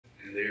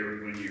And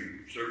there, when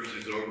your service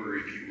is over,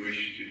 if you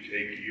wish to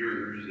take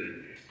yours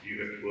that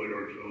you have put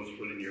or those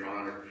put in your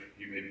honor,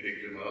 you may pick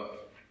them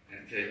up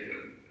and take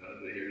them.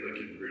 They're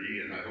looking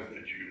pretty, and I hope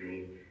that you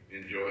will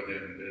enjoy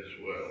them as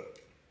well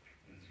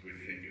as we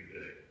think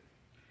of that.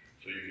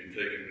 So you can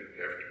take them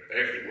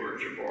after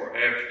worship or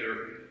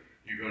after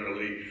you're going to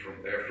leave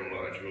after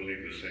lunch. We'll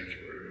leave the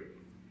sanctuary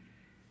open.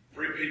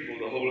 3 people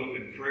to hold up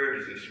in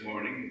prayers this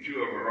morning. 2 of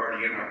them are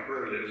already in our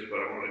prayer list, but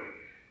I want to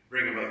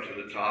bring them up to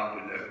the top,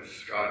 and that was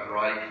Scott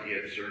Wright. He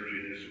had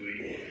surgery this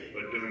week,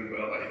 but doing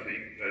well, I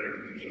think,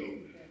 better, and so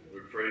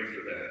we're praying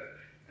for that.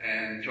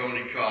 And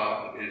Tony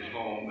Cobb is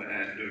home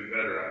and doing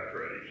better, I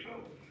pray, so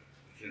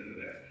it's into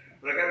that.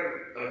 But I got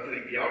to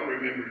think, y'all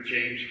remember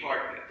James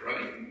Hartnett,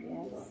 right?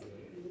 Yes.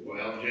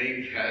 Well,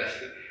 James has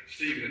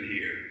Stephen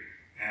here,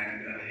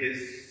 and his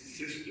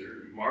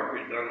sister,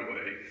 Margaret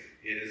Dunaway,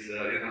 is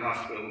in the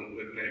hospital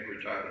with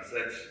pancreatitis.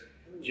 That's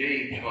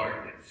James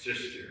Hartnett's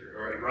sister.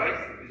 All right?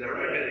 Is that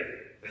right, Betty?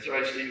 That's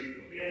right,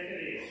 Steve? Yes,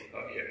 it is.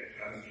 Okay.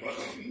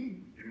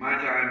 In my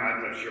time,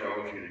 I'm not sure I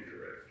always get it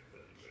correct,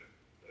 but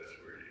that's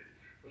where it is.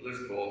 But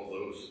let's both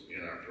those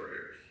in our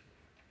prayers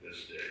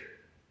this day.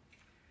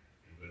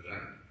 And with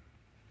that,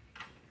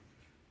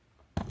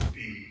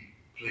 be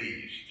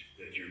pleased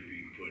that you're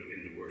being put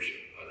into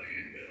worship by the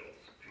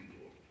handbells. Come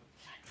forward.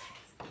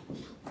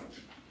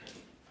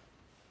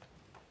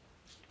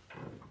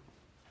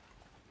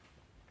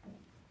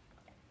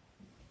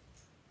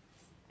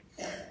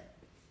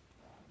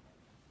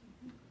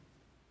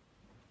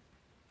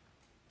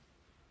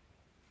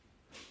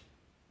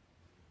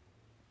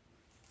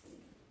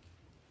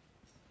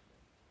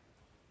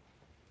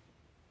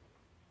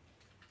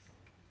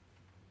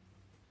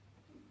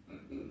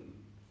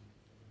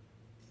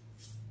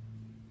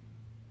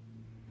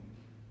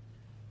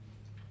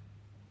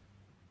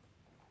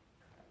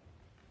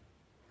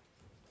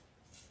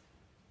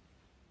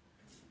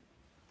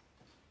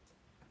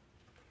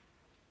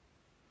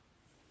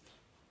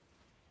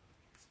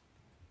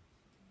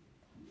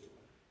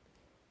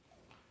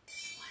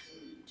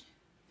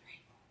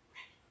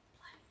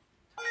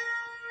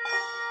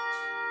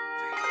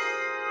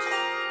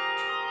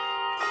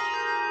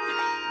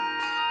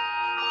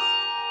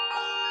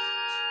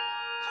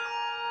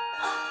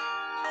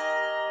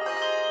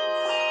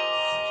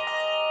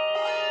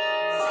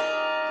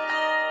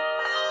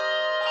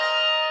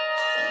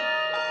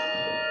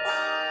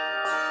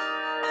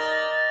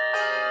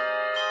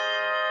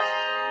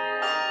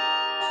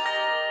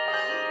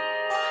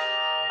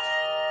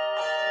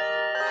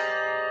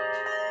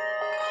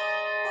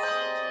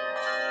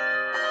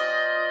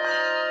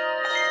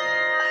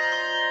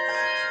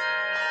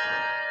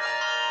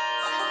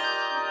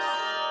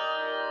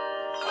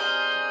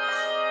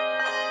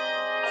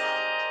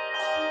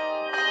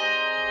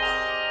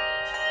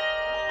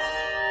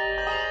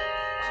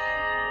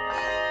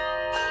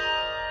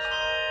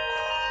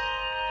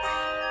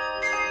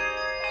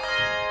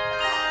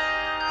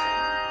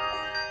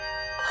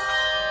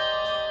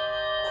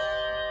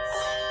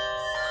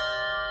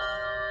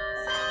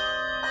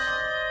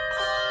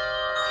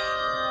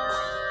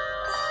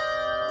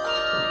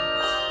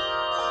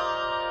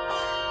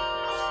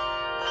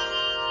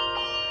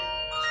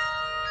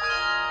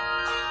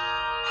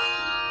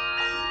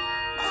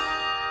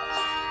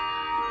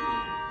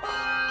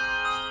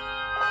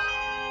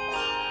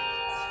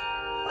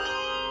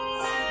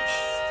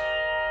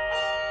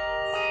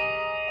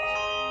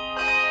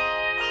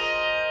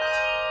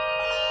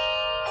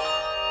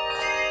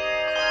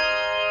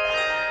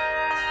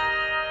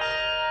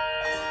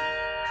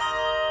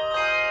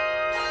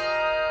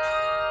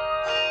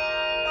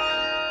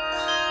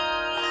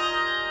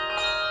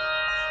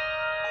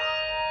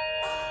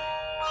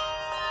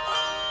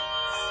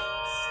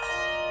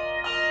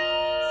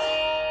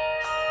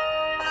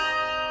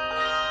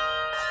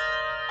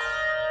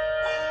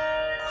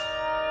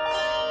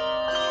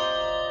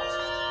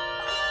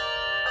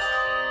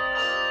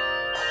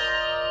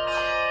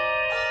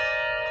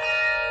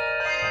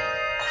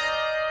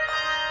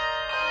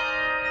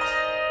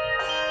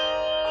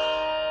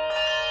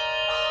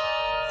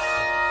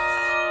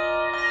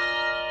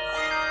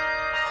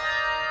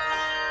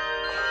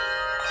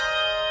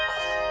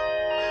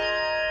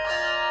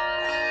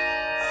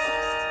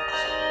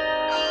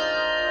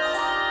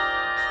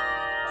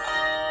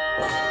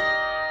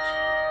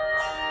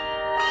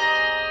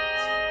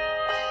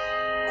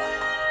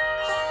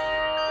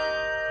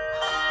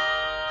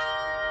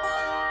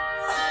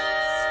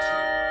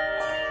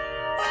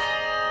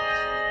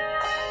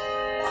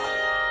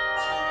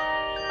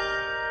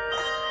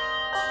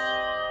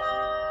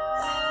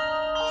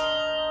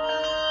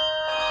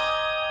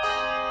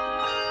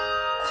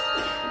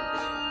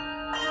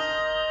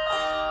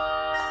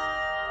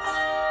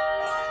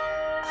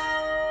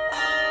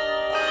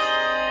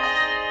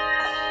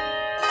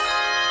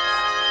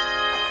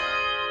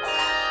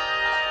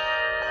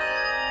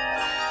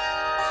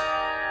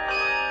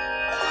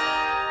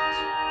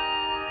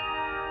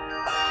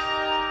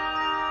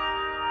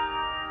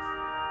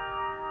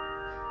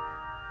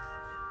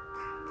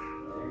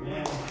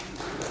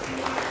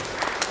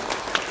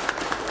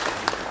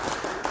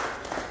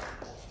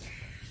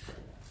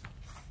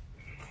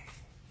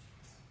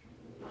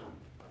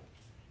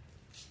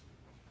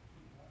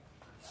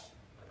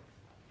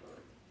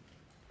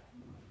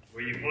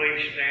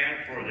 we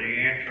stand for the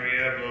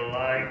entry of the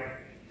light?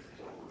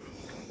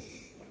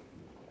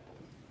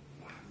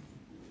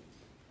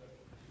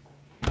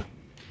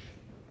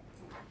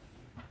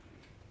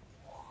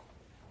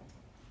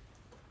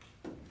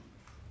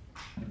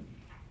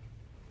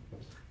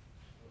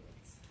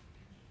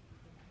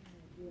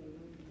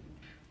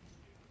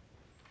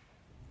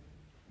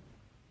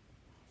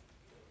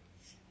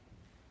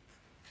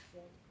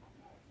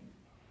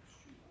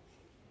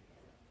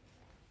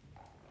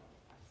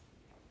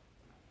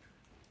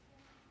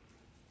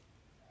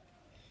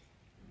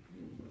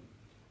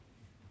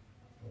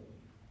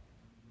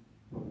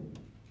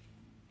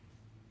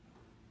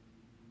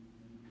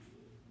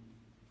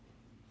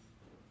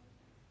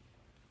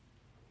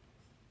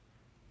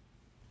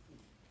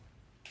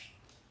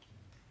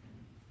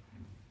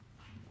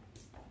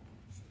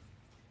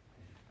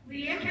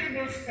 We enter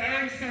this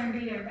third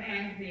Sunday of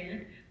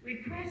Advent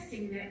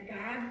requesting that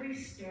God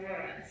restore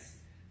us,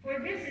 for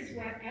this is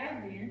what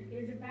Advent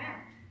is about.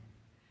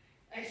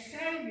 A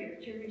Savior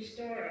to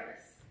restore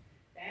us.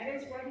 That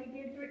is what he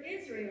did for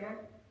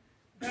Israel.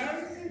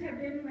 Those who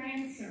have been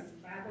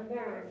ransomed by the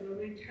Lord will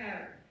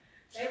return.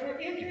 They will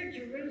enter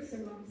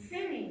Jerusalem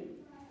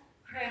singing,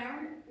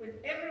 crowned with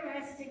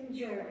everlasting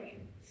joy.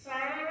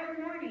 Sorrow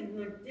and mourning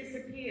will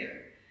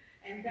disappear,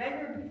 and they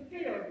will be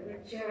filled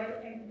with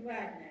joy and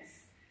gladness.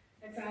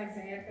 That's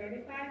Isaiah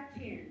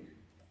 35:10.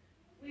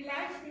 We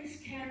light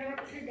this candle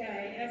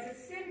today as a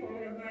symbol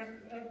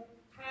of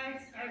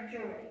Christ our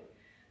joy.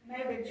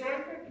 May the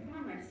joyful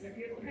promise of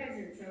your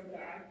presence, O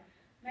God,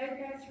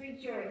 make us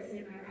rejoice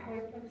in our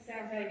hope of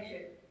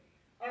salvation.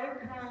 O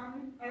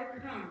come,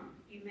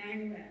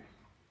 Emmanuel.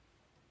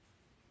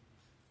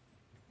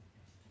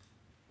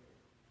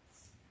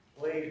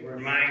 Please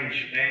remain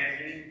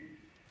standing.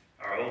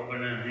 Our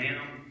opening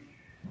hymn,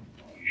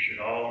 you should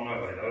all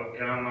know it. O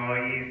come, all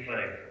ye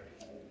faithful.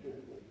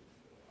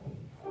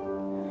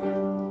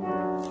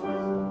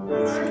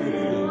 Let's give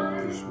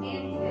it this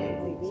morning.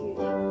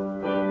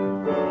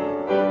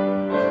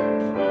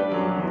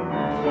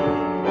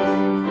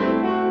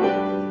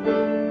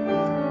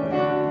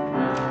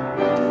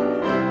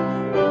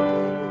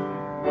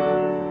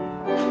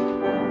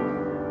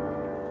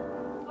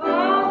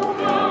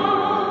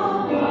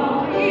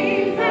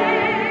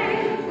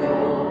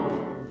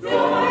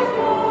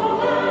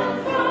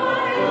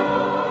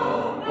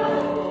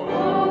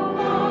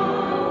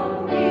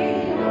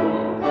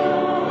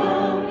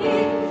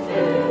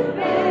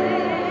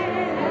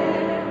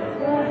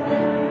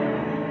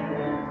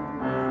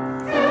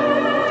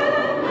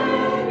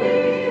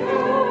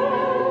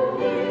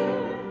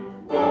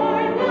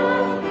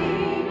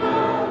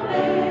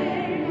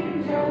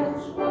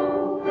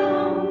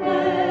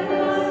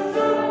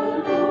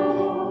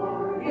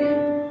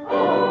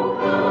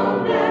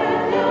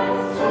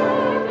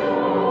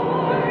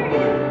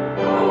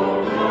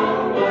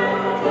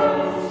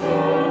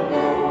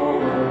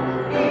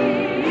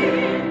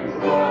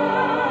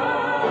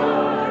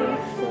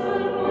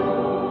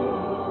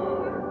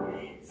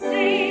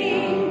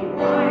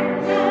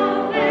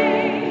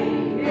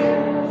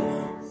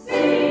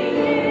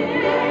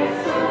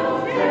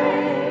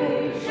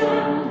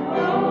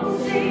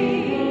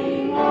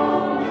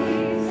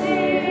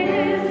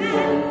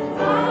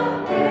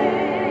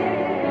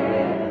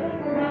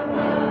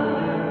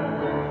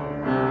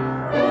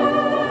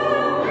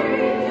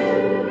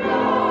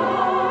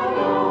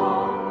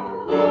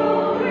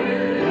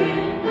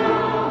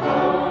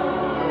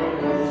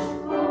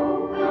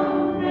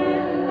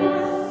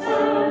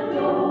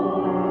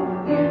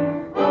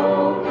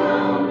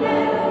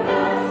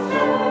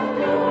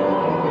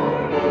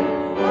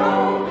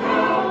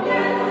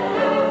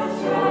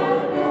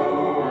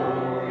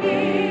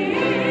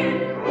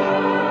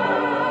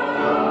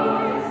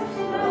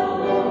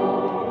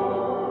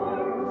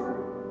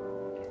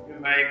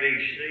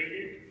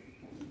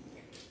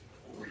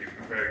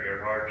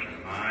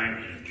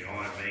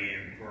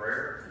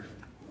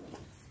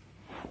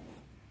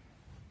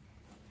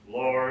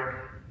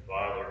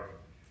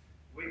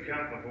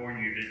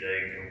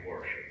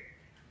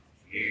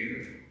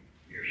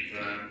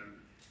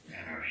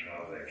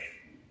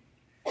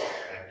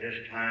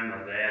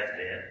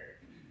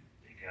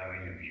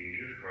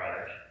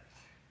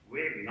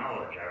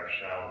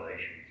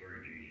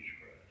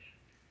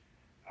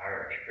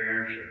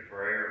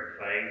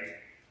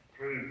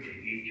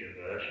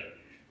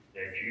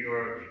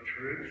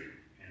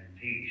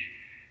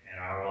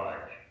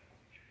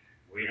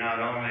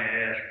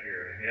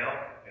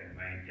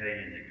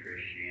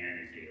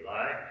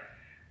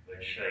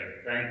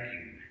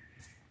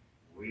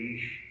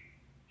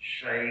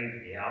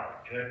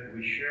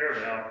 We share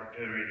the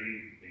opportunity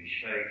to be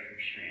saved from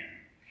sin.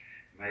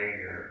 May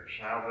your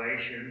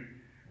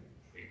salvation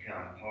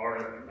become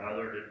part of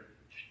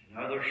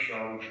another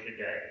souls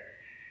today.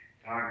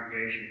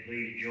 Congregation,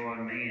 please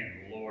join me in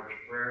the Lord's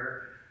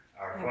Prayer.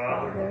 Our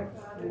Father,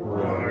 who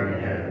art in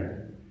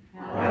heaven,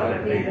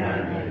 hallowed be thy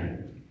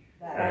name.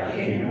 Thy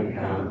kingdom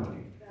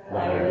come,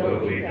 thy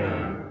will be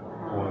done,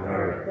 on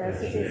earth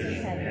as it is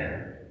in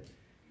heaven.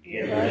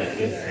 Give us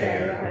this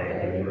day our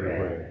daily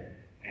bread,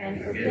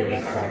 and forgive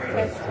us our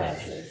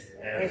trespasses,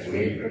 as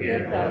we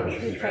forgive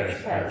those who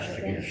trespass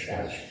against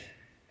us.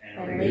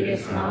 And lead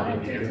us not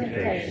into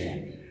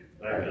temptation,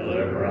 but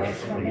deliver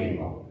us from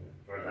evil.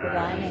 For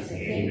thine is the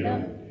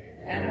kingdom,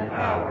 and the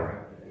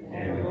power,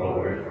 and the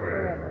glory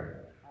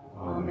forever.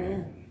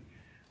 Amen.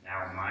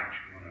 Now Mike's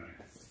going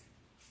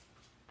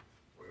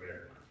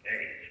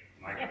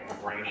to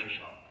bring us a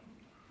song.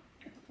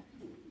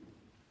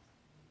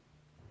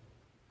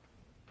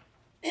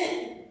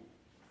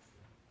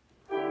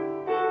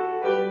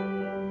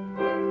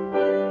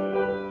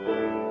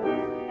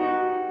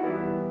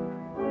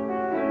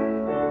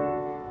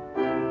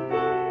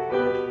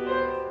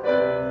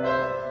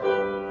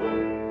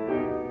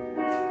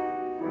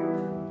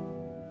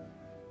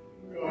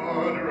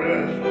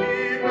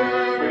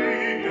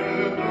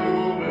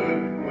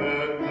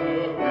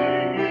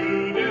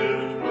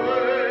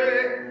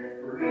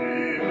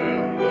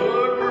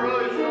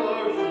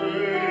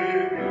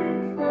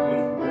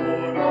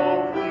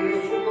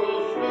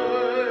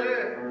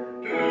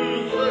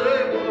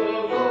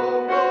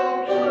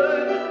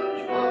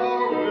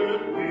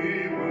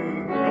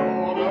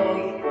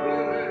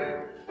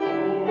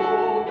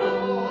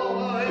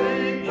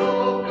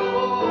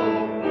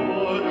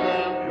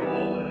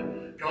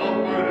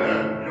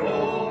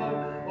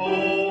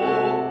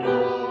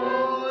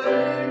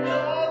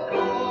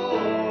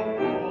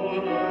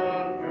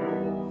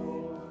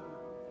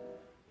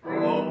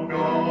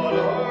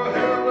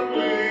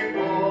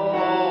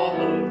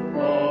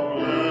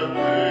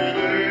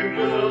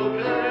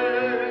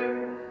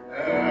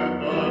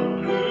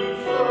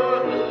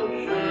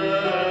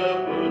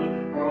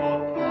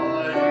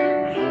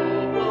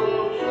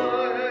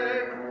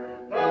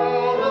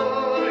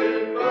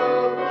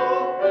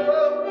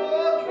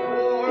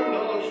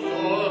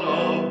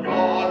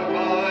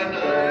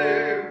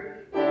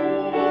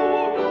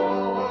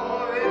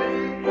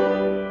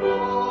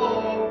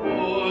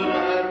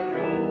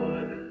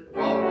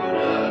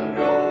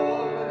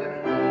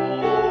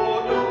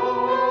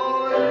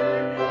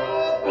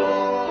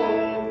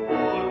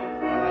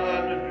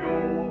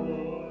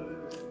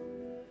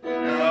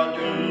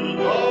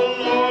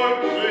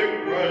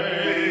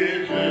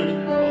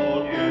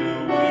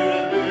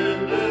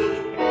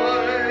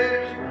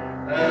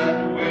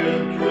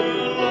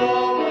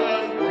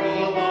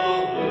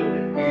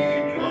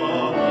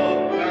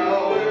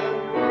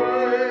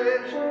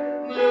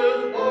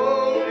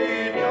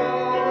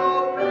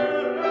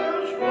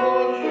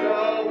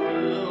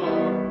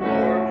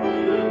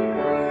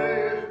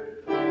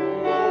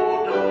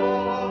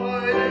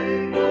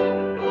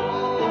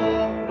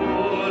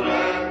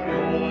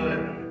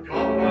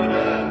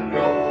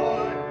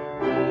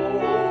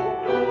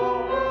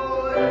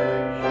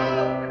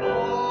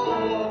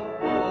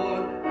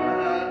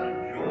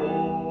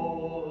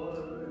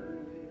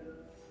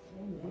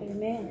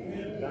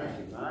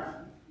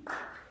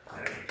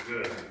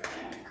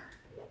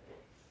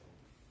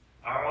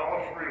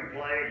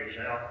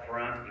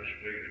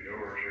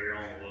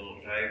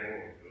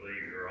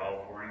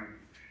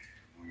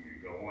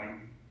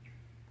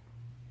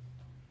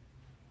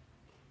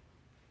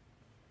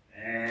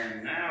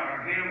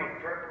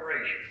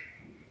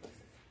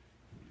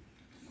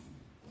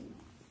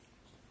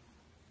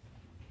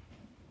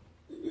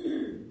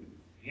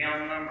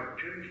 Hymn number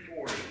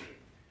 240,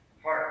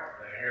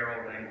 Hark, the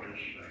Herald Angels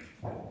Sing.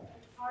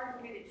 It's hard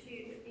for me to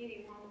choose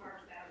any one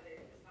verse out of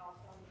this. It's all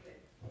so good.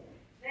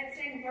 Let's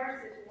sing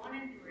verses 1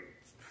 and 3.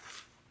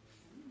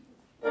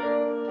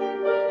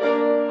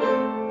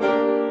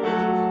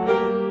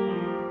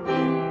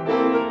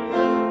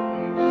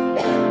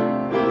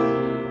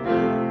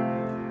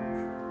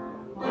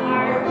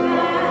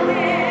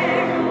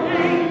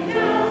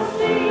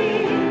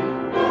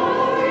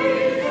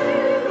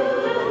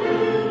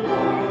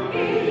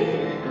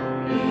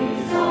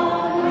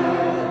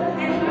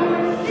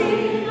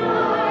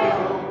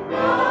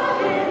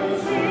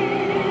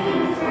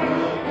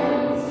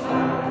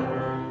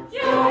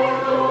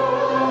 Joyful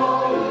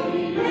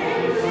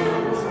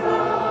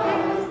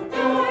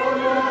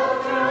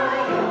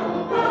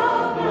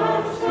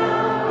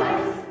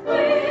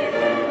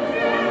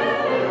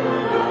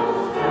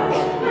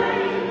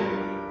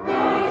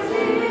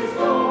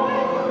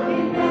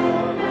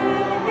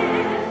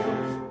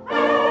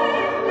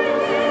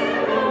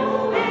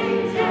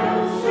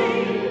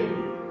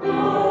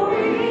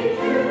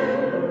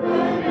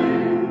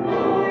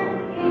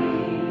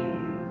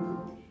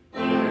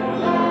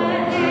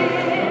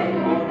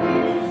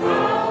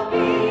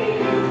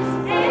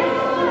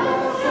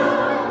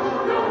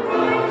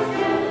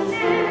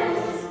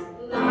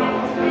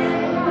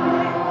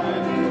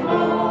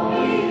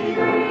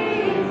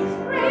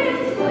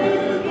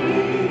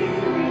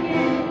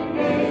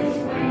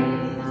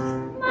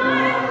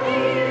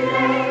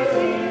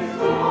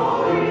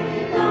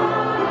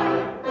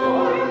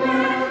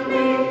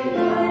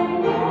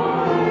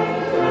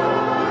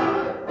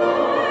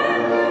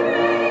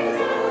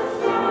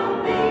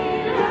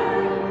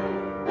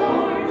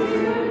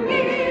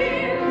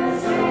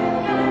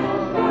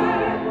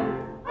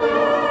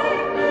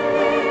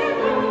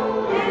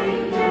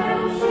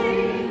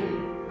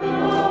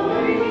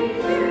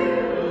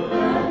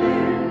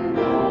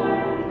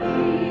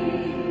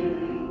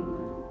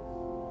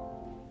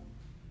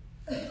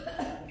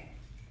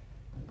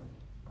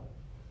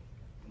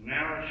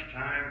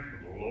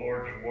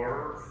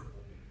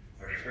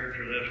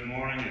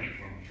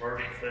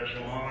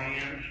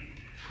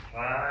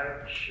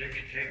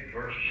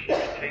verses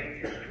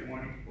 16 through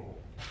 24.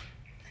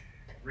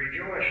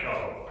 Rejoice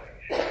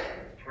always,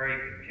 pray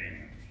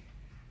continually,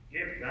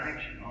 give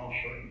thanks in all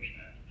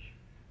circumstances,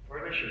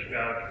 for this is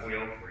God's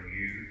will for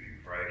you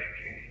in Christ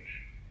Jesus.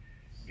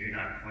 Do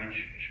not quench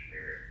the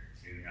Spirit,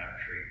 do not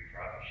treat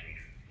prophecy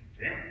with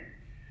contempt,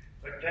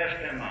 but test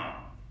them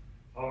all.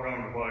 Hold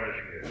on to what is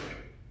good,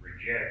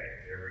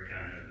 reject every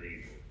kind of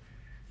evil.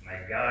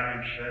 May God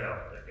himself,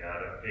 the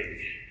God of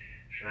peace,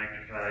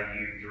 sanctify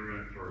you through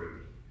and through.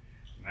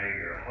 May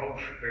your whole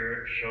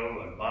spirit,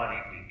 soul, and body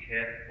be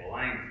kept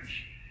blameless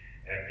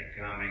at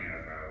the coming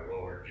of our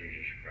Lord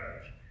Jesus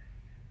Christ,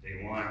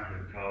 the one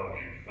who calls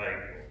you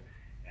faithful,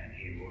 and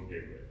he will do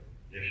it.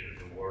 This is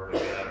the word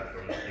of God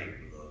for the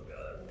people of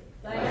God.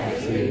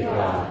 Thanks be to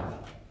God.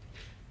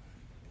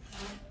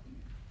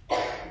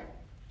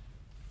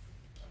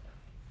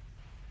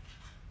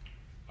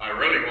 I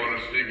really want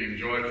to sing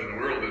Joy to the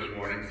World this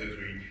morning since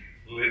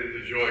we lit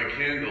the joy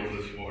candle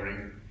this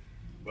morning,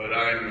 but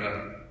I'm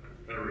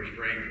going to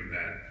refrain from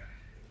that.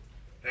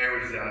 There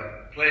was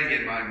a plague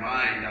in my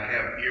mind. I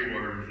have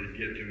earworms that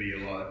get to me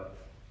a lot.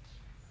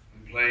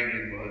 The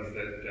plague was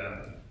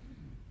that,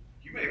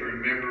 you may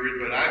remember it,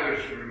 but I was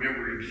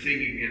remembering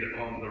singing it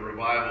on the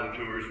revival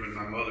tours when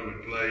my mother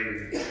would play,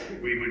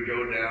 and we would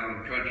go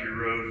down country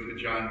roads that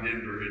John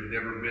Denver had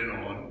never been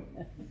on.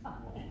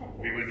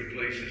 We went to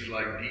places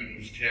like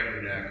Deaton's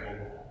Tabernacle.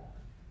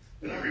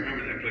 And I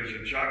remember that place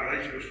in Chocolate. I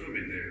used to go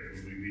swimming there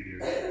when we'd be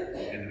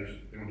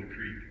there on the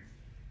creek.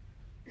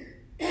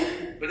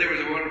 But there was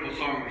a wonderful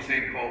song we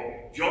sang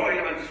called Joy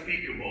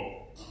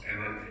Unspeakable. And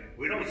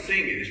we don't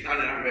sing it. It's not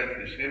in our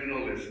Methodist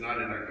hymnal. It's not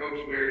in our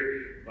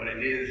Cokesbury. But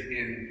it is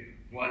in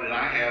one that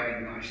I have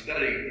in my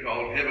study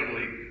called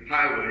Heavenly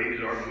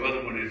Highways, or the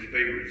other one is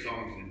Favorite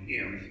Songs and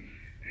Hymns.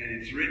 And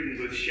it's written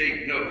with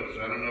shaped notes.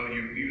 I don't know if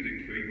you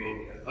music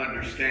people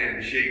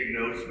understand shaped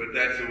notes, but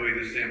that's the way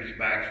the Sims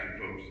Baxter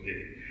folks did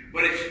it.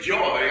 But it's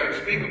joy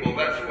unspeakable.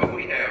 That's what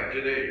we have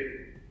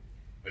today.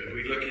 But if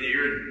we look at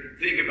here and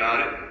think about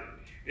it,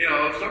 you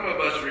know, some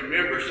of us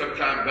remember some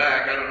time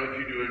back, I don't know if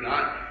you do or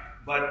not,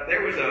 but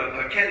there was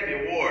an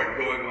Academy Award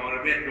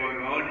event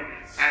going on,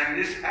 and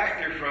this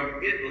actor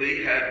from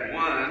Italy had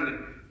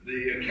won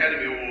the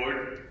Academy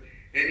Award,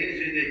 and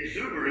in his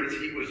exuberance,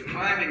 he was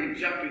climbing and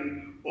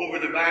jumping over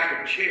the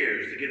back of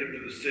chairs to get up to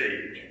the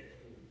stage.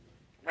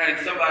 And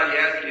somebody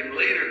asked him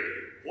later,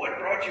 what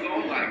brought you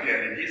on like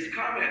that? And his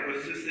comment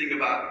was this thing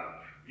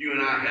about you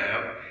and I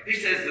have. He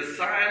says, the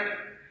sign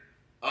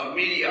of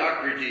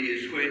mediocrity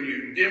is when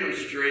you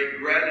demonstrate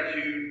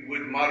gratitude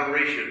with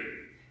moderation.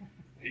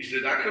 He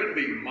said, I couldn't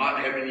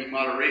have any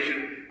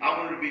moderation. I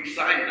wanted to be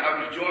excited.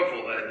 I was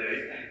joyful that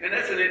day. And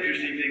that's an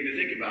interesting thing to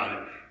think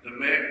about it.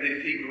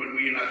 They think when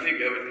we and I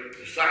think of it,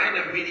 the sign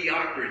of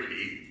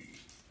mediocrity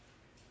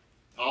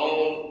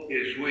all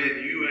is when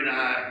you and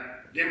I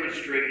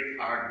demonstrate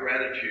our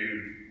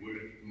gratitude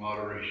with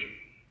moderation.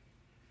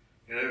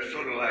 And it's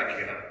sort of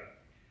like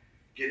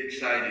get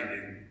excited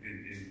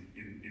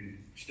and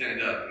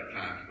stand up at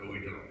times, but we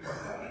don't.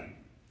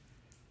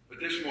 But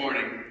this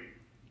morning,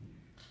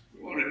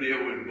 we want to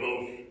deal with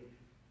both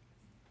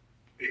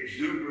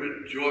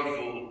exuberant,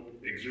 joyful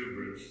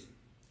exuberance,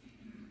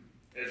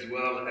 as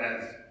well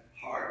as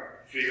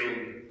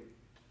heart-filled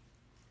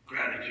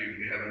gratitude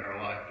we have in our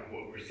life for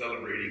what we're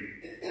celebrating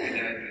in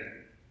Advent.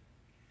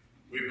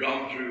 We've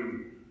gone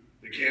through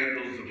the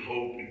candles of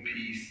hope and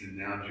peace and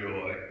now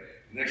joy.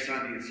 Next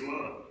Sunday it's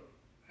love.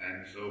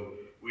 And so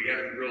we have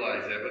to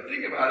realize that. But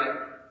think about it.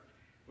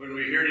 When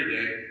we're here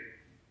today,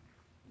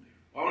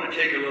 I want to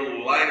take a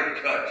little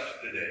lighter touch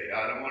today.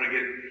 I don't want to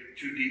get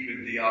too deep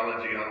in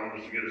theology. I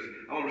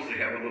want us to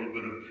have a little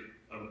bit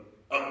of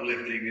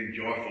uplifting and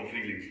joyful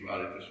feelings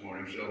about it this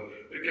morning. So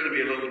it's going to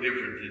be a little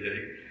different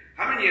today.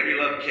 How many of you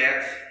love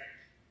cats?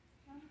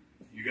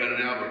 You got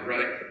an Albert,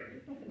 right?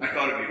 I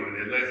thought of you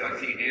unless I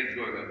see hands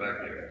going up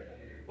back there.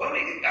 Well,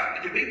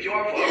 to be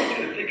joyful, I want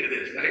you to think of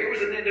this. Now, here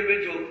was an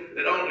individual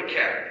that owned a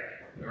cat,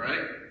 all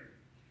right?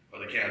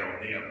 Well, the cat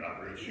owned him, I'm not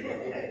really sure.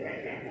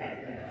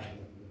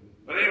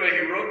 But anyway,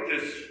 he wrote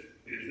this,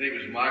 his name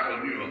is Michael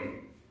Newham.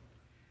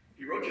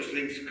 He wrote this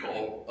thing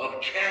called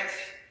Of Cats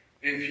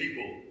and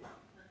People.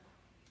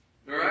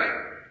 All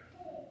right?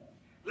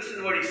 Listen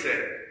to what he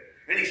said.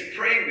 And he's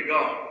praying to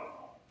God.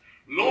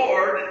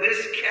 Lord,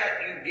 this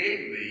cat you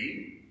gave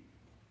me,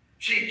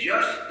 she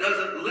just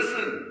doesn't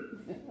listen.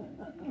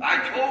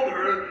 I told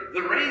her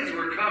the rains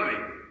were coming.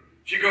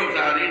 She goes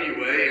out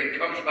anyway and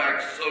comes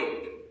back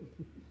soaked.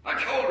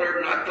 I told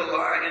her not to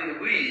lie in the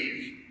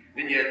weeds,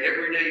 and yet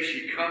every day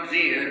she comes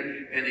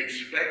in and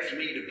expects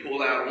me to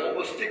pull out all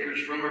the stickers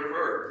from her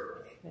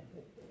fur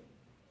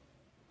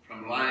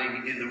from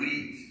lying in the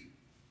weeds.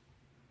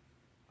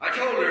 I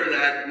told her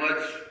that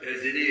much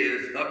as it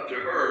is up to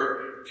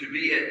her to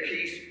be at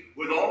peace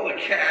with all the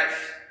cats,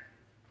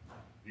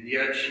 and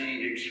yet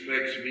she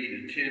expects me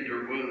to tend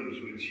her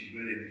wounds when she's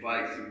been in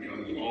fights and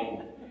comes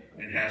home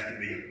and has to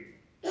be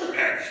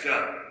patched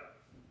up.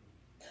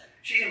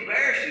 She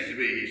embarrasses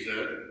me, he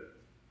said,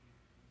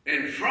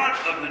 in front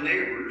of the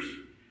neighbors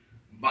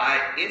by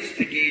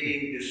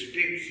instigating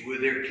disputes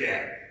with their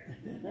cat.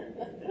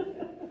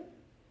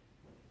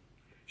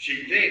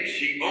 She thinks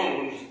she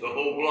owns the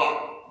whole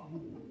block.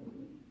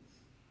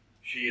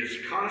 She is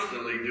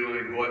constantly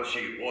doing what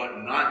she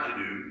ought not to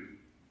do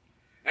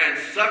and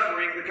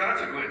suffering the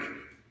consequences.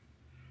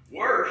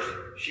 Worse,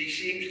 she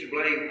seems to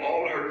blame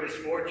all her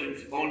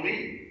misfortunes on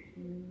me.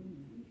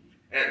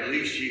 At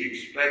least she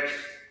expects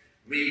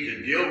me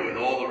to deal with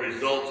all the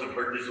results of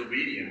her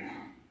disobedience.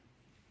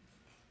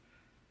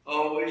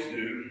 Always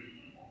do.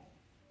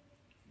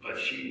 But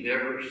she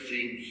never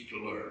seems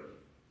to learn.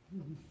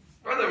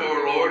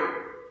 Furthermore, Lord,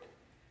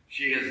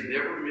 she has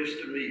never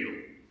missed a meal.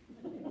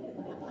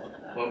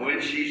 But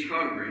when she's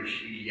hungry,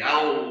 she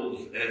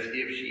yowls as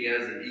if she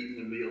hasn't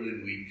eaten a meal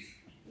in weeks.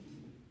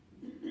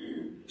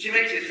 She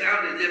makes it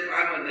sound as if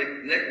I'm a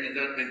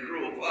negligent and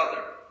cruel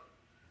father.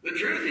 The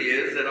truth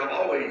is that I've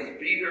always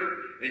feed her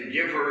and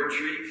give her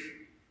treats.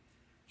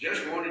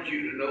 Just wanted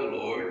you to know,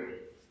 Lord,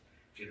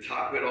 to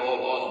top it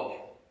all off,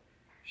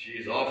 she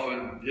is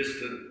often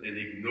distant and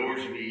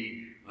ignores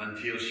me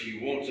until she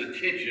wants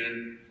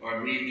attention or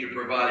me to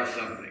provide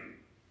something.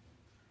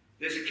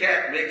 This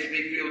cat makes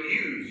me feel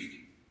used.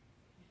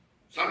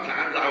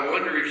 Sometimes I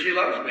wonder if she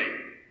loves me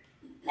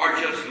or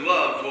just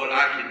loves what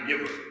I can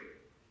give her.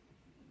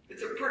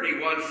 It's a pretty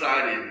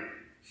one-sided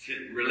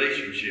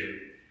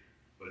relationship.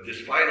 But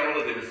despite all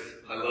of this,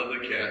 I love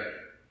the cat.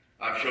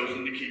 I've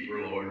chosen to keep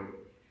her, Lord,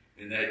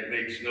 and that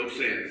makes no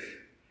sense.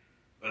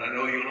 But I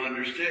know you'll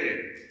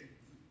understand.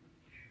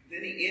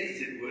 Then he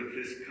ends it with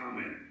this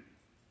comment.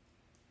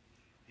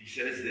 He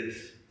says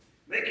this,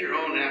 make your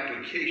own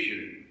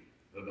application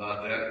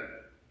about that.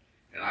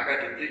 And I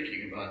got to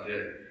thinking about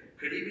that.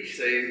 Could he be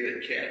saying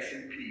that cats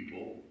and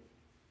people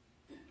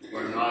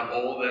are not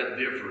all that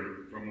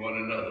different from one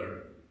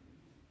another,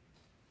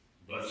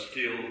 but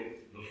still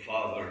the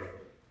Father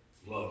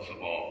loves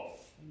them all?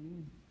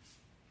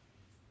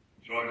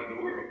 It's hard in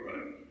the world,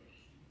 right?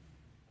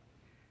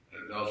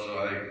 And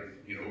also,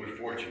 we're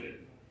fortunate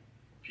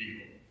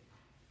people.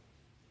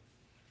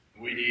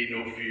 We need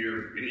no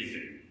fear of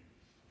anything.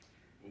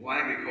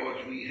 Why?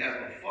 Because we have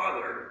a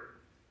Father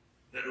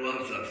that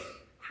loves us,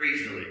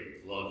 crazily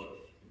loves us.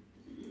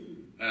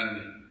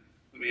 And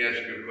let me ask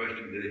you a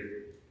question today.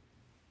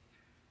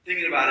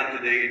 Thinking about it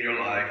today in your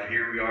life,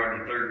 here we are on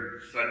the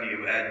third Sunday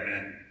of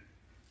Advent,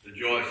 the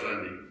Joy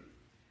Sunday.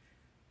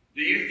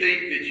 Do you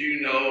think that you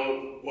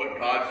know what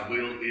God's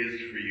will is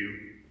for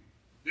you?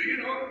 Do you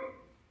know it?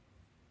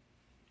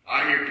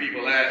 I hear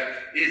people ask,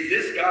 is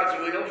this God's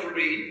will for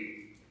me?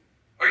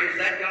 Or is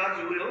that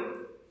God's will?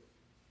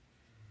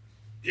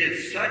 Did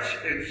such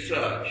and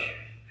such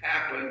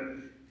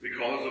happen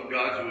because of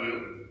God's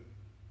will?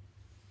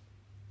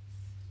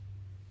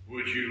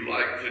 Would you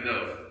like to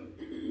know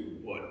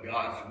what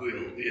God's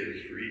will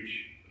is for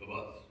each of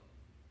us?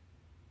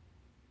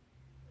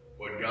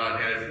 What God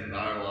has in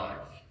our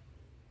lives.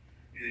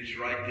 And it's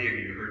right there,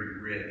 you heard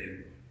it read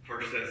in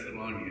First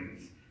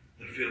Thessalonians,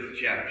 the 5th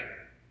chapter.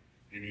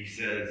 And he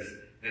says,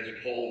 as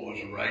Paul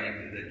was writing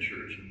to that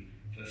church in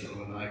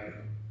Thessalonica,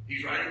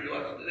 he's writing to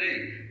us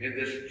today in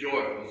this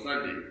joyful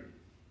Sunday.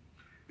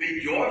 Be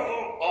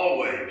joyful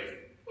always.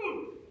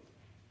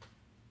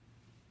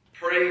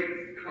 Pray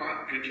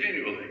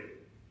continually.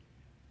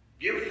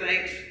 Give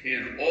thanks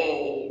in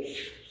all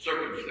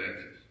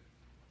circumstances.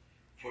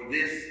 For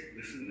this,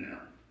 listen now,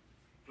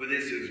 for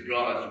this is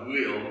God's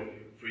will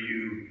for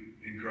you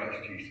in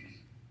Christ Jesus.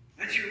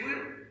 That's your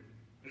will.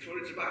 That's what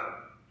it's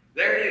about.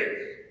 There it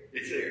is.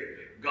 It's there.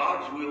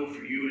 God's will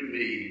for you and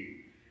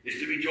me is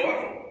to be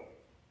joyful,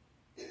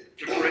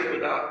 to pray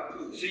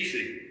without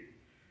ceasing,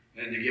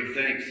 and to give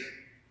thanks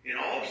in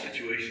all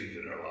situations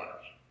in our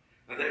lives.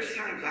 Now, there's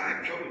times I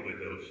have trouble with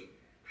those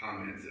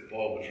comments that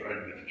Paul was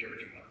writing to the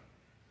church about.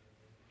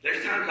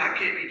 There's times I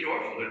can't be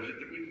joyful with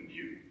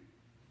you.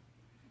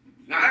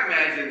 Now, I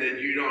imagine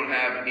that you don't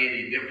have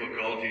any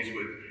difficulties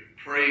with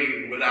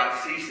praying without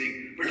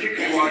ceasing,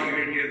 particularly while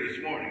you're in here this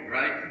morning,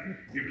 right?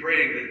 You're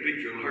praying that the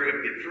preacher will hurry up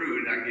and get through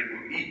and I get to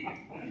eat.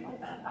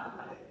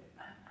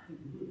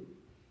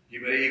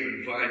 You may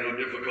even find no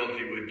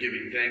difficulty with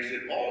giving thanks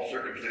in all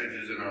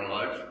circumstances in our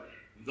lives,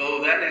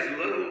 though that is a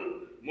little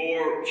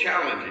more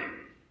challenging.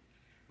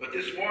 But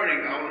this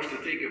morning, I want us to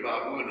think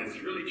about one that's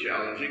really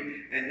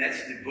challenging, and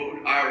that's to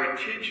devote our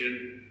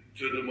attention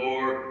to the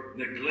more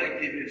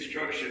neglected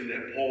instruction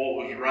that Paul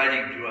was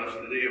writing to us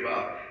today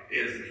about,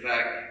 is the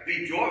fact,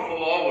 be joyful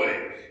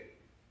always.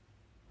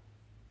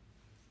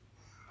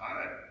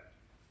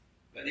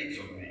 That eats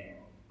on me.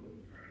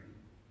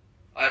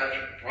 I have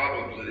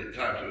problems at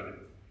times with it.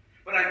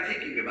 But I'm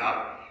thinking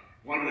about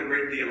one of the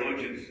great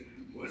theologians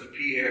was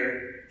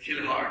Pierre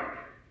Teilhard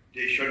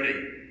de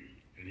Chardin.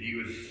 And he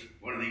was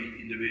one of these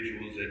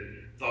individuals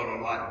that thought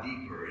a lot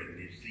deeper in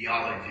his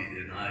theology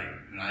than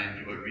I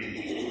enjoy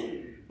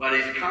reading. But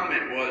his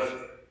comment was,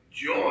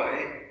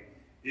 joy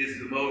is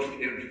the most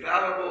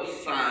infallible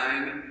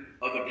sign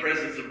of the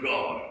presence of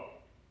God.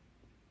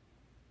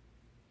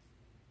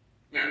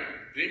 Now,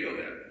 think of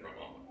that for a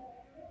moment.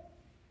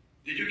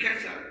 Did you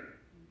catch that?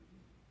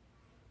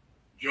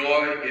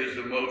 Joy is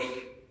the most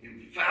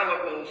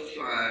infallible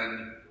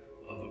sign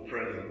of the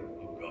presence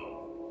of God.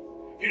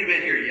 If you'd have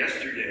been here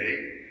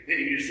yesterday, and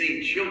you'd have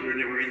seen children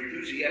that were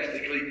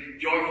enthusiastically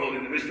joyful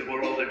in the midst of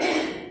what all they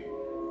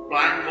were,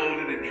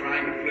 blindfolded and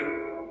trying to flip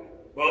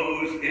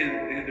bows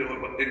into a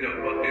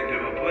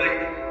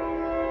plate.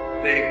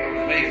 It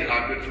was amazing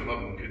how good some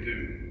of them could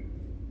do.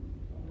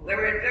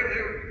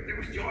 There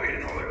was joy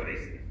in all their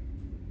faces.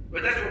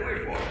 But that's what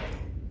we're for.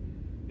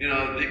 You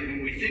know,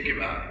 when we think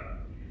about it.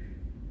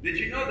 Did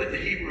you know that the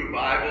Hebrew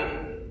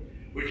Bible,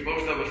 which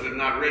most of us have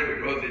not read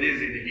because it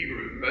is in the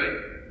Hebrew,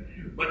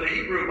 right? But the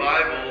Hebrew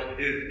Bible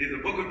is a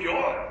book of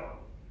joy.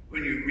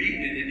 When you read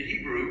it in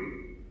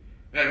Hebrew,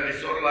 and it's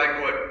sort of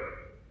like what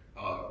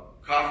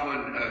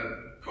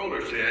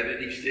Kohler said,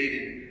 and he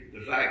stated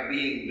the fact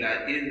being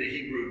that in the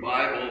Hebrew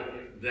Bible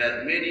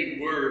that many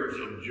words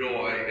of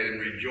joy and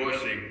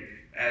rejoicing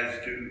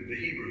as to the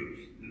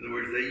Hebrews. In other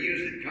words, they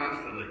use it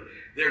constantly.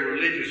 Their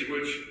religious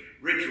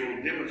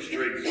ritual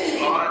demonstrates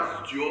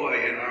God's joy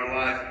in our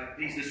lives.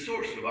 He's the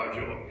source of our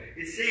joy.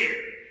 It's there.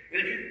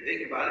 And if you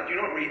think about it, you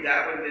don't read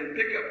that one, then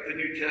pick up the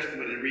New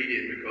Testament and read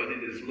it because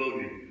it is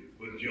loaded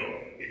with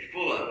joy. It's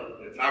full of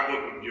it. It's our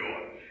book of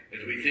joy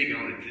as we think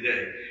on it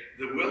today.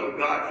 The will of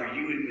God for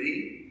you and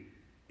me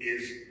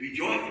is be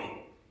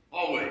joyful,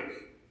 always.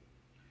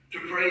 To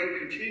pray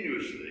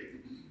continuously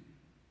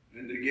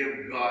and to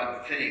give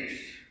God thanks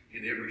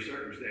in every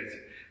circumstance.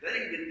 That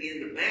even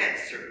in the bad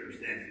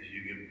circumstances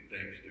you give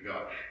thanks to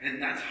God.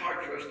 And that's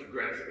hard for us to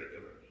grasp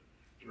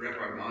it, to wrap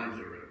our minds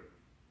around.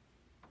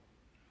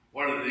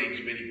 One of the things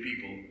many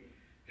people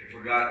have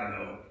forgotten,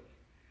 though,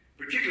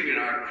 particularly in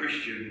our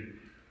Christian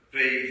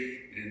faith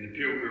and the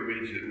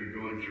pilgrimage that we're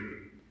going through,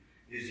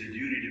 is the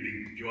duty to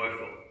be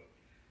joyful.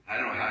 I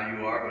don't know how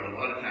you are, but a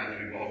lot of times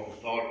we've all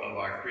thought of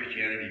our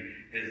Christianity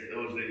as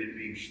those that it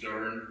being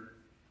stern.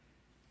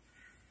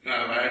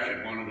 Now,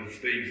 actually, one of the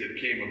things that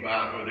came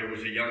about where there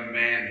was a young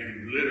man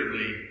who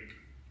literally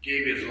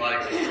gave his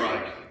life to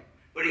Christ,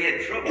 but he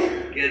had trouble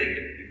getting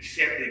it,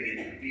 accepting it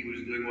if he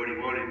was doing what he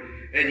wanted.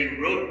 And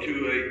he wrote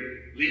to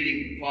a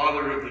leading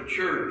father of the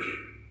church,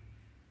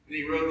 and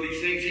he wrote these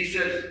things. He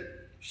says,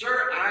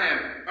 "Sir, I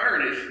am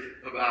earnest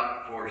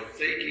about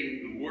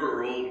forsaking the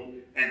world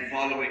and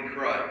following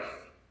Christ.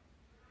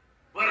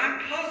 But I'm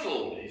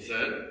puzzled," he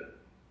said,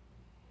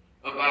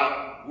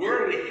 "about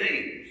worldly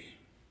things.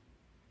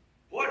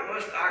 What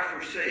must I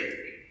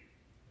forsake?"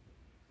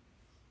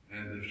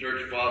 And the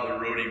church father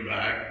wrote him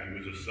back. He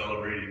was a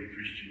celebrated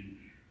Christian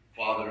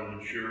father of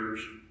the church.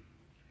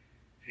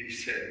 He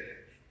said,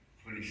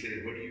 when he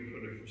said, "What are you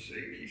going to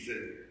forsake?" He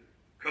said,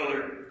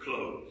 "Colored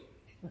clothes,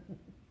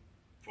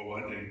 for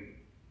one thing.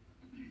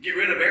 Get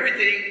rid of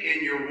everything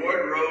in your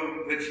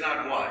wardrobe that's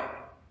not white.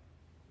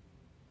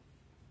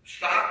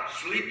 Stop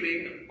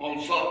sleeping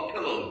on soft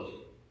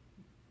pillows.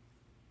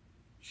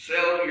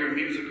 Sell your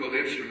musical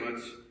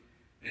instruments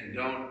and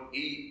don't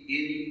eat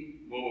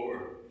any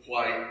more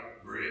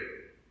white bread.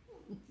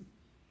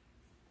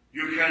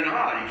 You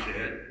cannot," he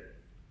said,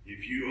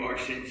 "if you are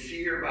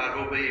sincere about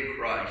obeying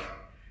Christ,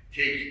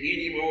 take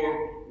any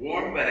more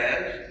warm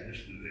baths," and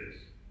listen to this,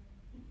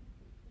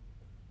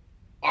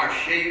 "or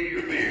shave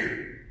your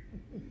beard.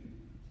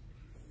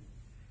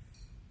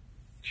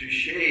 To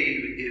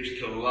shave is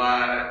to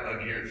lie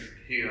against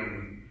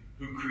him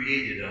who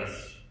created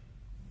us,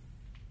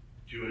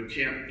 to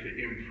attempt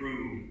to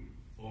improve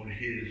on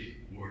his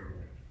work."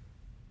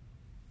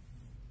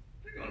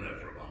 Think on that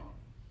for a moment.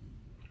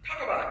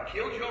 Talk about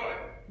killjoy.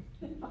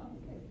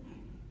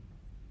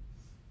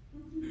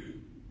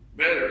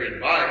 Better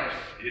advice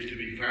is to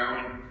be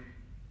found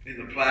in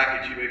the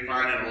plaque that you may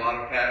find in a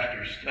lot of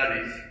pastors'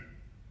 studies.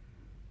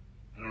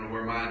 I don't know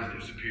where mine's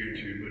disappeared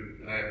to,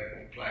 but I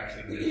have plaques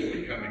in this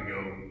that come and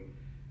go.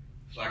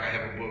 It's like I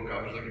have a book.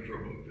 I was looking for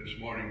a book this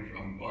morning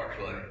from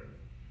Barclay,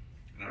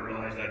 and I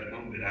realized I'd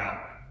loaned it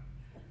out.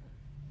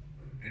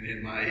 And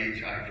in my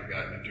age, I had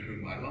forgotten to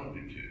whom I loaned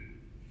it to.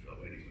 So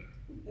anyway,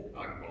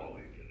 I can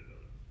always get it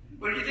up.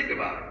 But if you think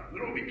about it, we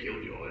don't be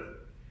killjoys.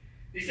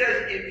 He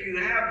says, if you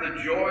have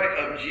the joy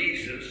of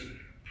Jesus,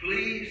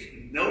 please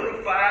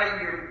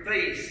notify your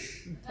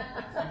face.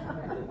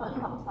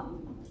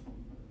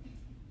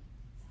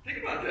 Think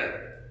about that.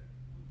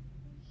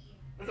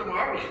 That's a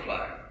marvelous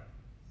plaque.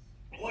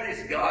 What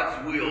is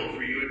God's will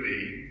for you and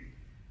me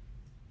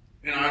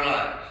in our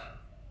lives?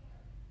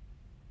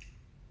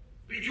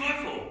 Be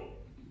joyful.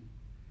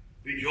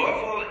 Be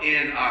joyful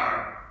in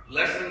our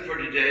lesson for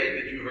today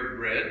that you heard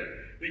read.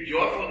 Be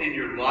joyful in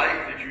your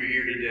life that you're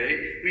here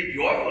today. Be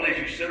joyful as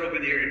you sit over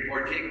there and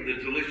partake of the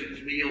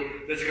delicious meal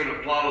that's going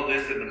to follow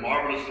this and the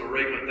marvelous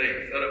array of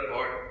things set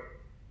apart.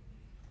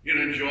 You're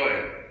going to enjoy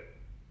it.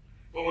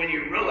 But when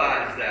you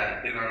realize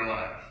that in our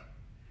lives,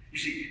 you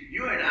see,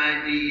 you and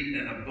I need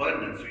an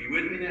abundance. Are you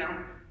with me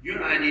now? You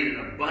and I need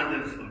an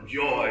abundance of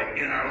joy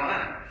in our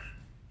lives.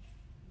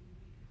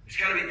 It's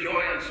got to be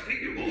joy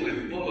unspeakable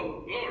and full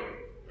of glory,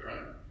 all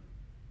right?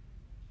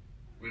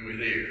 When we're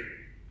there.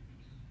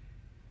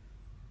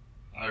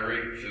 I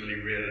recently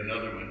read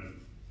another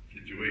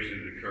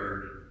situation that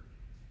occurred.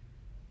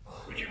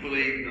 Would you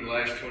believe in the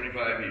last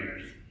 25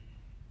 years,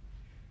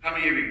 How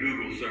many of you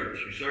Google search?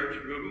 You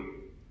search Google?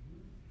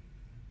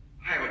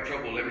 I have a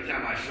trouble every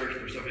time I search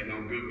for something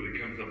on Google, it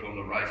comes up on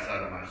the right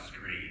side of my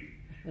screen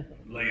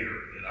later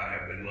that I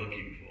have been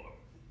looking for.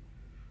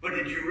 But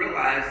did you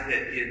realize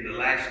that in the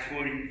last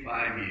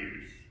 25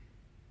 years,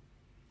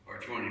 or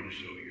 20 or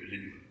so years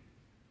anyway,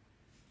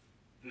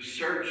 the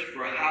search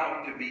for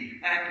how to be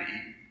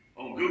happy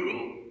on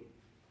Google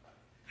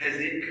has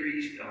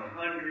increased 180%.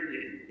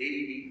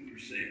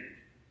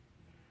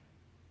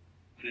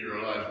 I didn't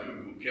realize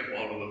Google kept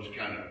all of those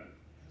kind of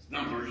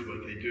numbers,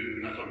 but they do,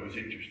 and I thought it was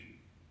interesting.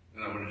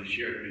 And I wanted to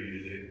share it with you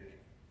today.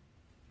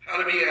 How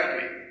to be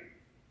happy.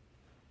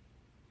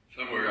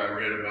 Somewhere I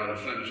read about a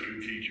Sunday school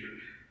teacher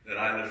that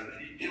I listened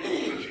to. You know,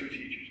 Sunday school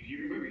teachers. Do you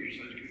remember your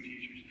Sunday school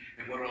teachers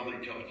and what all they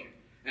taught you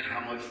and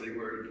how much they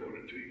were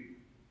important to you?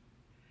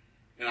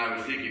 And I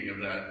was thinking of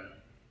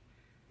that,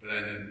 but I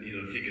didn't,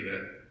 think of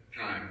that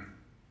time.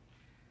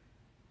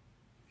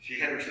 She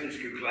had her Sunday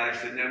school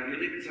class, and now you're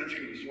leaving Sunday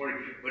school this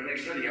morning, but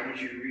next Sunday I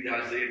want you to read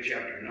Isaiah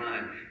chapter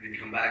 9 and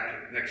come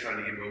back next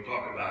Sunday and we'll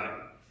talk about it.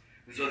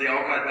 And so they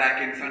all got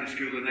back in Sunday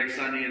school the next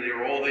Sunday, and they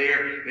were all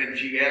there, and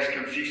she asked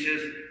them, she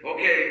says,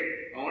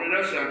 okay, I want to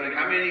know something.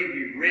 How many of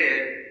you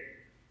read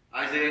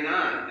Isaiah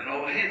 9? And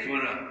all the hands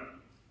went up.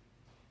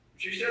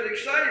 She said,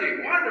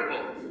 exciting,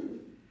 wonderful.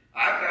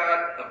 I've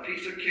got a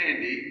piece of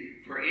candy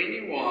for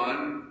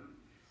anyone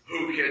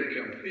who can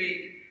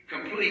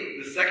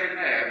complete the second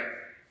half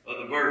of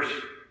the verse.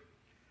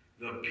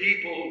 The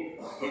people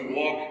who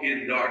walk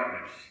in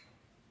darkness.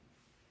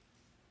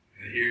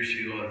 And here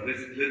she was.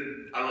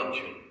 I love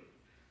children.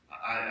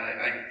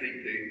 I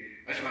think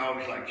that's why I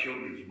always like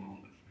children's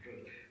moments,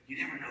 because you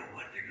never know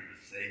what they're going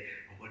to say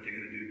or what they're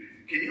going to do.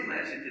 Can you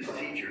imagine this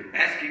teacher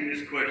asking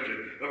this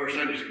question of her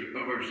Sunday school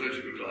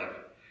class?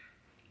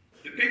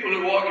 The people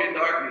who walk in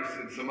darkness,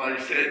 and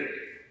somebody said,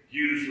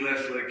 use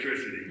less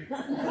electricity.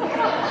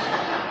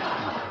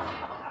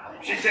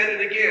 She said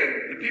it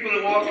again. The people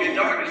who walk in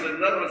darkness, and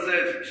another one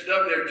says,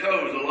 stub their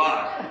toes a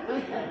lot.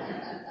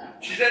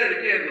 She said it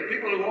again. The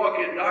people who walk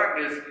in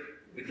darkness,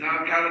 the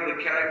time kind of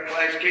the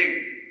class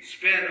king,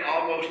 spend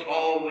almost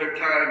all their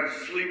time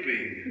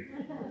sleeping.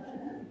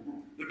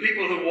 The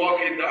people who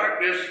walk in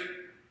darkness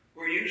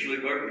were usually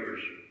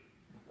burglars.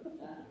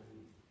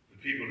 The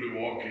people who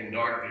walk in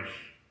darkness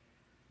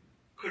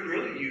could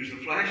really use a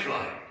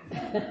flashlight.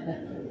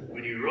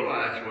 When you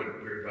realize what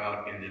we're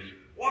about in this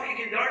walking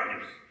in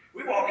darkness.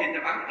 We walk in,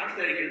 I'm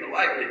standing in the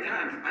light, but at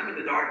times I'm in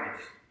the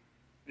darkness.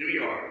 Here we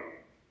are.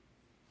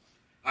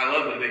 I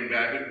love the thing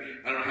back.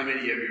 I don't know how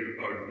many of you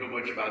know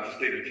much about the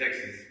state of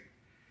Texas.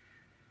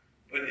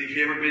 But if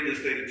you've ever been to the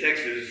state of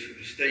Texas,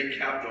 the state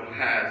capitol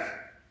has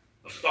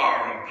a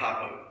star on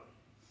top of it.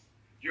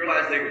 You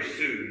realize they were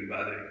sued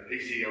by the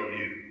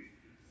ACLU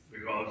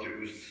because it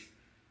was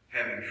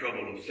having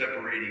trouble of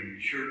separating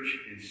church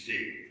and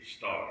state, the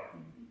star.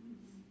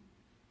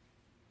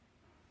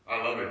 I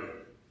love it.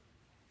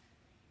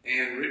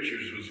 Ann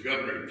Richards was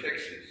governor of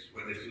Texas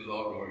when this was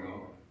all going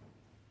on.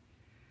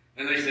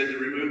 And they said to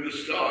remove the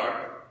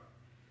star.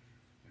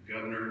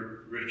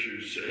 Governor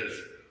Richards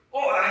says,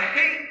 oh, I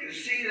hate to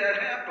see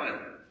that happen.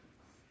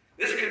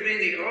 This could be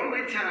the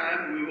only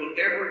time we will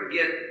ever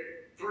get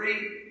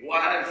 3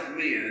 wise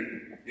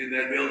men in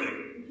that building.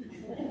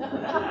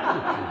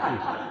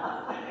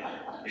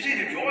 You see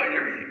the joy in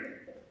everything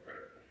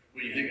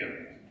when you think of it.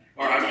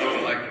 Or I'm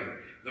going like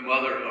the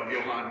mother of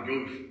Johann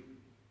Guth.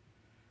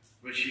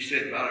 When she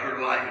said about her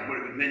life and what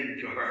it would mean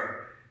to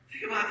her,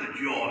 think about the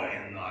joy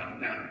in life.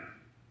 Now,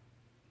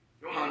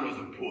 Johann was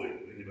a poet,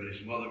 but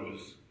his mother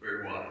was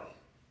very wise.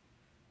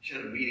 She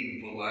had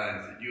meaningful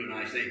lines that you and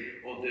I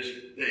say on this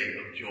day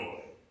of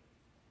joy.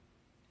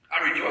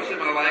 I rejoice in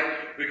my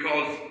life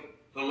because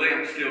the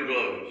lamp still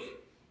glows.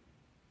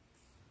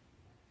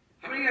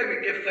 How many of you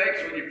give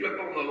thanks when you flip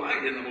on the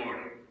light in the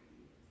morning?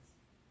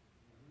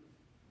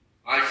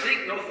 I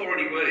seek no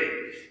thorny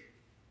ways.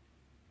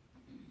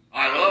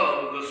 I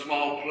love the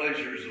small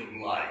pleasures of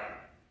life.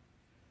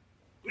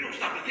 We don't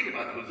stop to think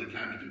about those at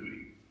times, do we?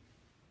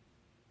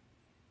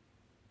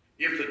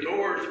 If the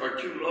doors are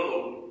too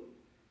low,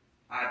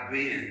 I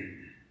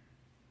bend.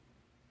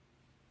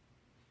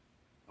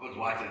 I was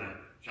watching a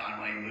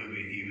John Wayne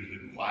movie, and he was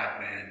a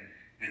quiet man,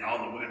 and all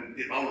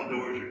the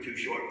doors are too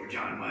short for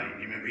John Wayne.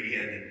 You remember he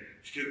had to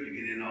stoop to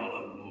get in all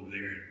of them over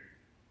there.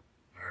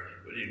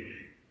 But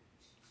anyway,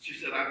 she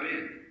said, I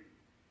bend.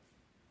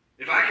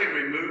 If I can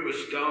remove a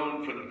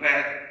stone from the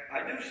path,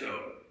 I do so.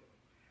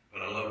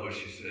 But I love what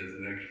she says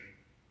next.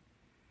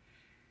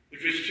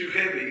 If it's too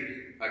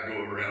heavy, I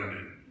go around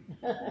it.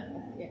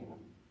 Yeah.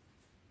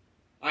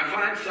 I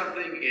find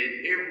something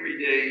in every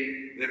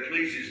day that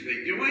pleases me.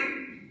 Do we?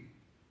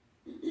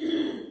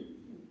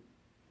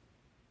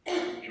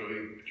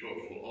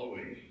 Joyful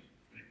always.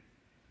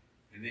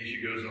 And then she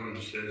goes on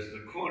and says,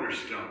 the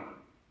cornerstone,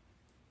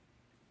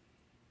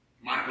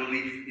 my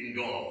belief in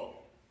God.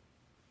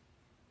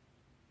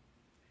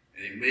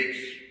 And it makes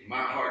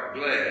my heart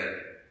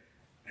glad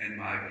and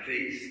my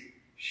face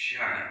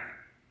shine.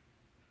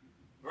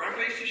 Are our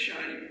faces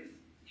shining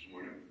this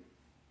morning?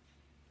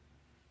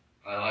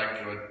 I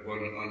liked what one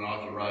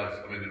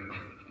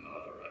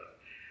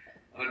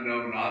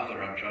unknown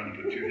author, I'm trying to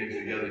put two things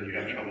together and you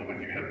have trouble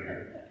when you have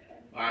your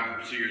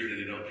arm sears that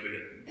it don't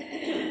fit.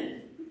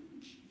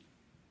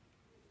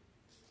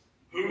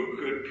 Who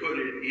could put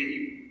it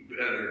any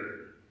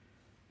better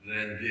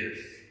than this,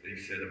 they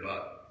said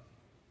about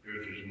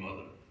Goethe's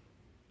mother?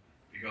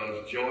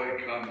 Because joy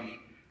comes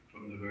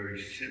from the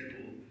very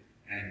simple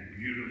and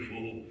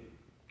beautiful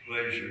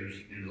pleasures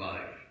in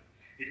life.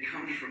 It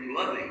comes from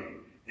loving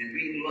and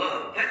being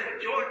loved. That's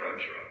what joy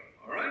comes from,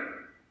 all right?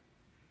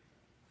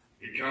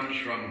 It comes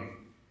from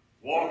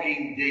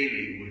walking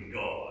daily with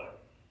God.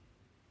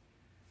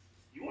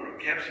 You want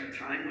to have some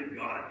time with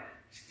God?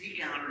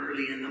 Sneak out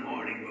early in the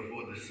morning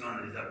before the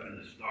sun is up and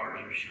the stars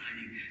are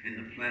shining and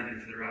the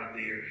planets that are out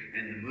there.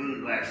 And the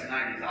moon last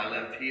night as I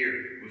left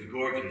here was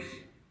gorgeous.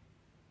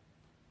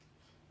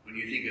 When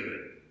you think of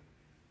it,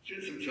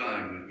 spend some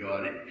time with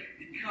God. It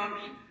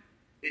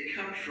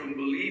comes from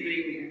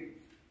believing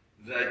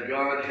that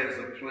God has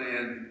a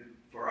plan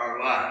for our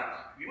lives.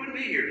 You wouldn't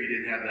be here if you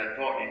didn't have that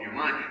thought in your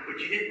mind, but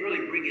you didn't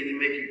really bring it and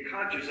make you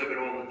conscious of it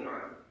all the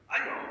time.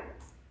 I don't.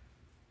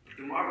 But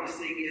the marvelous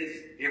thing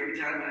is, every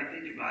time I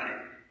think about it,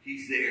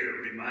 He's there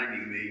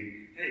reminding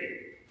me,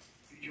 hey,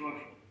 be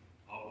joyful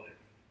always.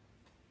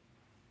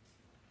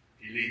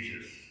 He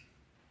leads us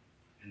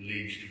and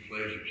leads to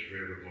pleasures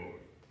forevermore.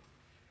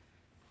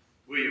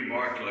 William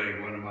Barclay,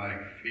 one of my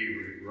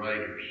favorite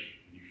writers,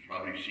 you've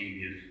probably seen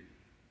his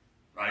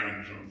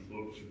writings on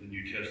books of the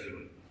New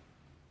Testament,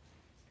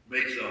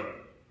 makes a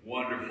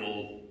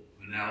wonderful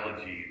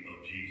analogy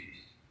of Jesus.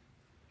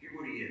 Hear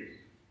what he is.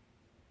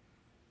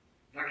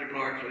 Dr.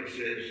 Barclay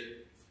says,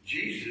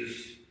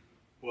 Jesus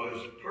was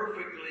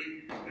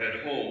perfectly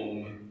at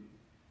home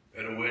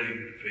at a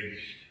wedding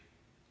feast.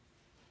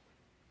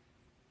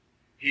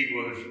 He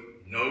was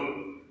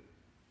no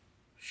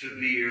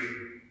severe,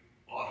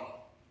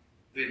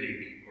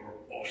 authentic, or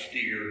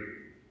austere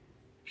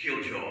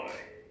killjoy.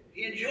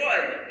 He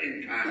enjoyed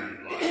in times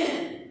in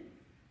life.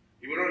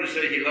 He went on to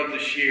say he loved to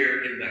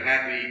share in the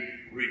happy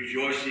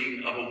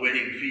rejoicing of a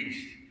wedding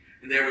feast.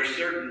 And there were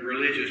certain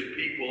religious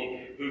people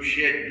who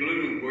shed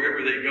gloom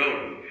wherever they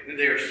go. And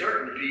there are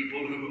certain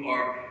people who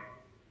are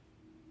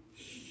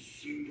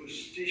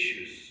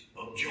superstitious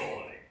of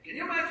joy. Can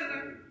you imagine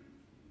that?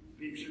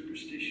 Being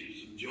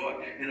superstitious of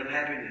joy and of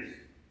happiness.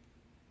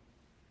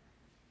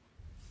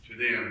 To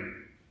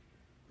them,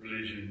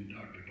 religion,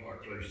 Dr.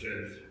 Barclay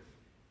says,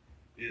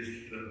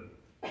 is the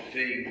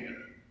thing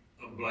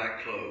of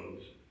black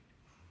clothes,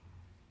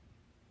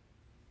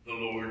 the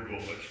Lord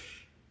voice,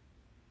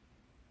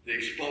 the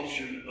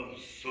expulsion of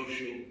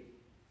social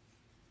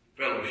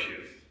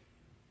fellowship.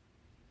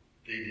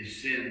 They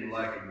descend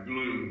like a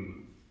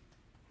gloom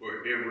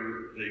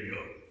wherever they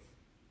go.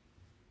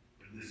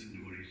 But listen to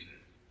what he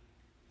says.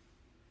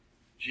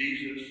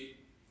 Jesus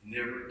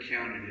never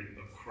counted it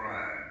a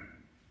crime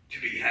to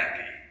be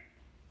happy.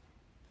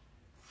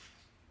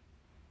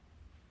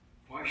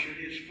 Why should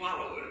his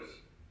followers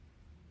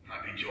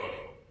not be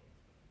joyful?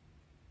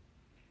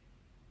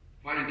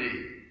 Why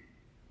indeed?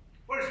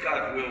 What is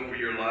God's will for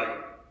your life?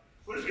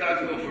 What is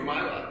God's will for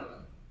my life?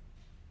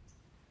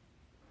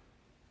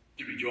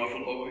 To be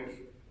joyful always.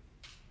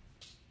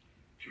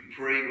 To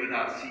pray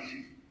without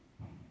ceasing.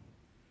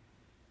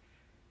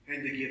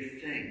 And to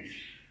give thanks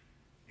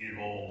in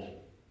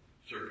all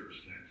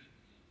circumstances.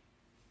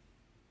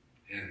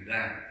 And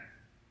that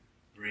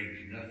brings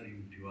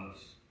nothing to us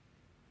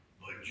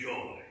but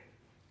joy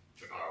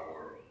to our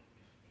world.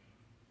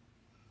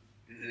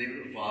 In the name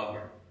of the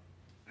Father,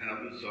 and of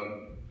the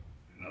Son,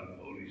 and of the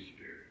Holy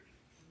Spirit.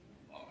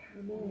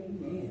 Amen.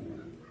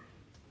 Amen.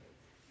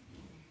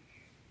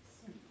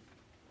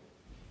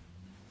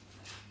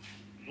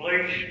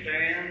 Please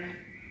stand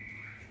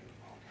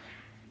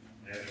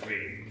as we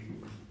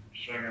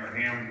sing our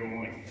hymn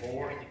going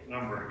forth,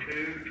 number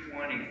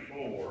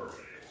 224,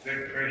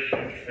 Good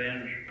Christian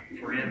Friends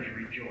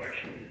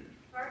Rejoicing.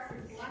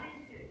 Verses 1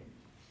 and 2.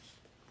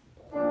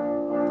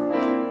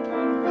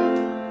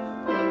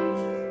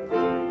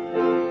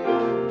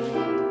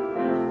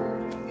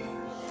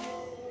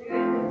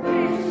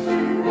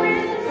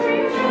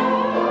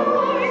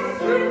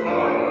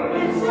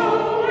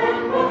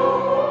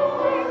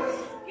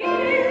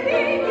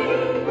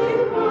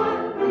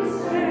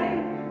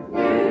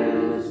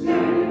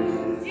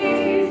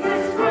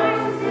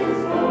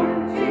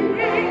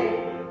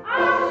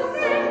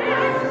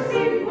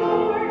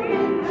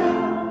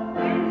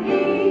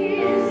 He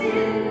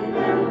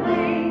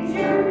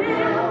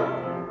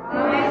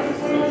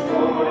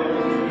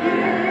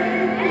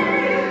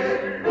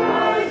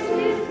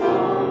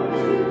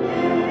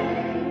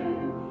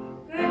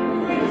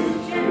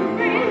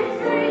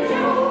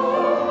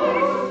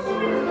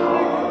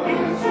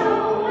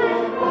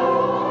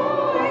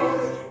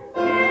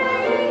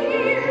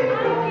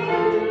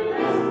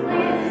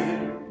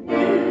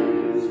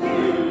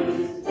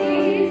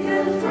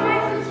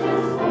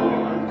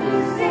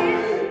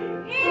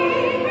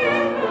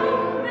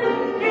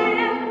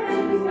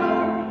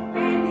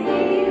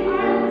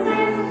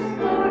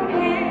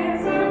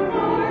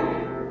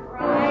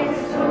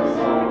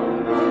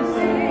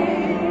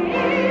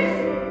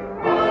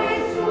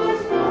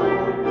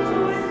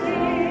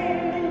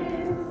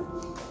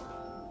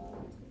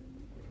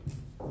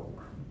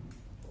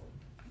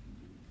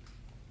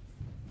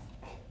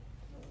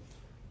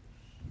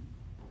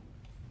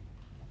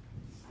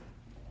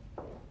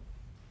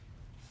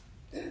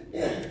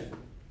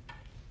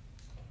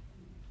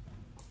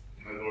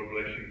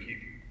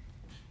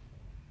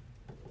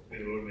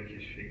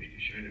face to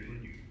shine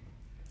upon you.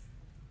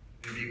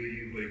 And be with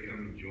you who may come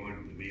and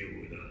join the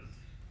meal with us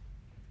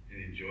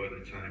and enjoy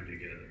the time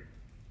together.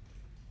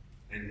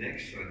 And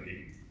next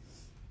Sunday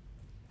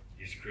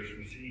is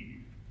Christmas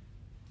Eve.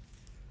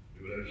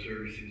 We will have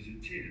services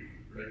at 10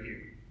 right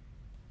here.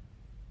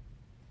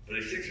 But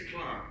at 6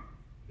 o'clock,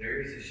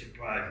 there is a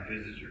surprise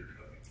visitor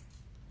coming.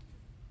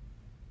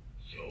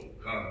 So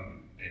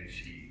come and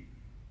see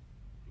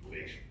who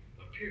makes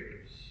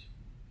appearance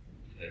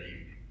that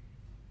evening.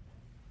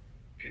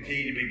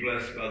 Continue to be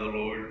blessed by the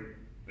Lord.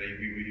 May he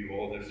be with you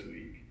all this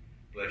week.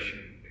 Bless you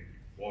and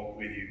walk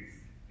with you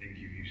and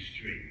give you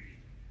strength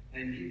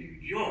and give you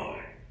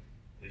joy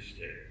this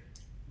day.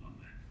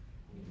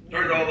 Amen.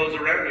 Turn to all those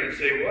around you and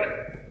say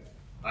what?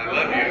 I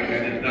love you, and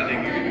there's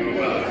nothing you can do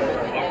about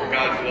it. Offer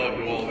God's love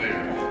to all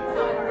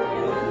there.